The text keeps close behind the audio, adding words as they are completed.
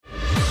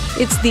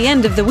It's the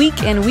end of the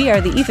week, and we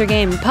are the Ether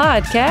Game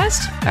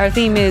Podcast. Our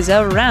theme is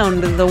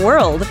Around the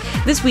World.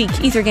 This week,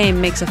 Ether Game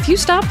makes a few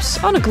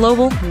stops on a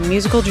global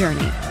musical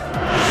journey.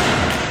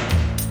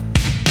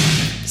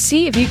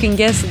 See if you can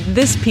guess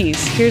this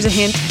piece. Here's a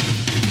hint.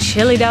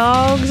 Chili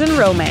dogs and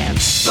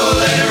romance. So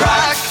let it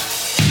rock,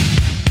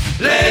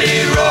 let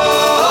it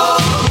roll,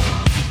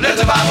 let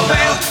the Bible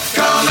Belt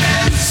come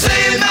and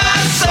save my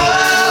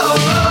soul.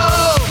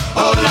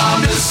 Hold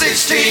on to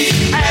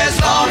 16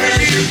 as long as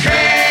you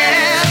can.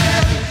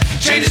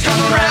 Changes come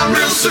around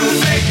real soon,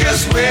 make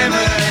us women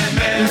and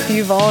men. If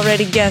you've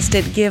already guessed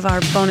it, give our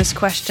bonus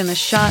question a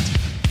shot.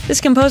 This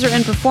composer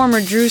and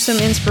performer drew some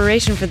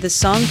inspiration for this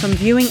song from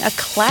viewing a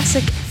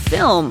classic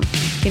film.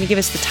 Can you give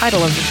us the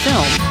title of the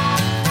film?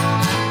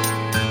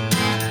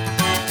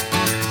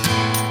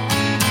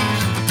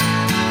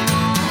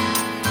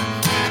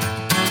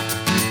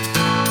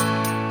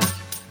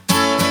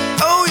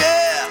 Oh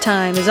yeah!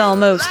 Time is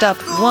almost up.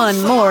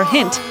 One more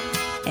hint.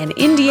 An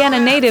Indiana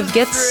native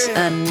gets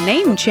a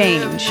name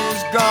change.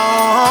 It's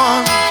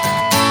gone.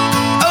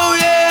 Oh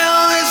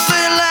yeah, they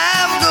say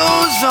life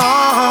goes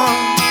on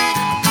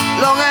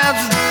long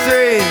after the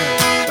thrill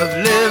of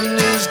living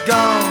is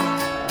gone.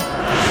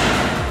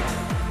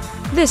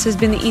 This has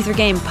been the Ether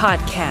Game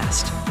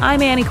Podcast.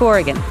 I'm Annie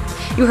Corrigan.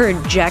 You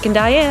heard Jack and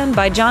Diane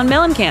by John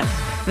Mellencamp.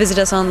 Visit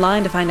us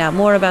online to find out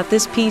more about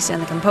this piece and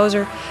the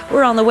composer.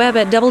 We're on the web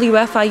at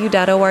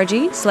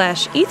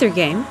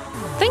wfiu.org/ethergame.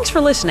 Thanks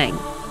for listening.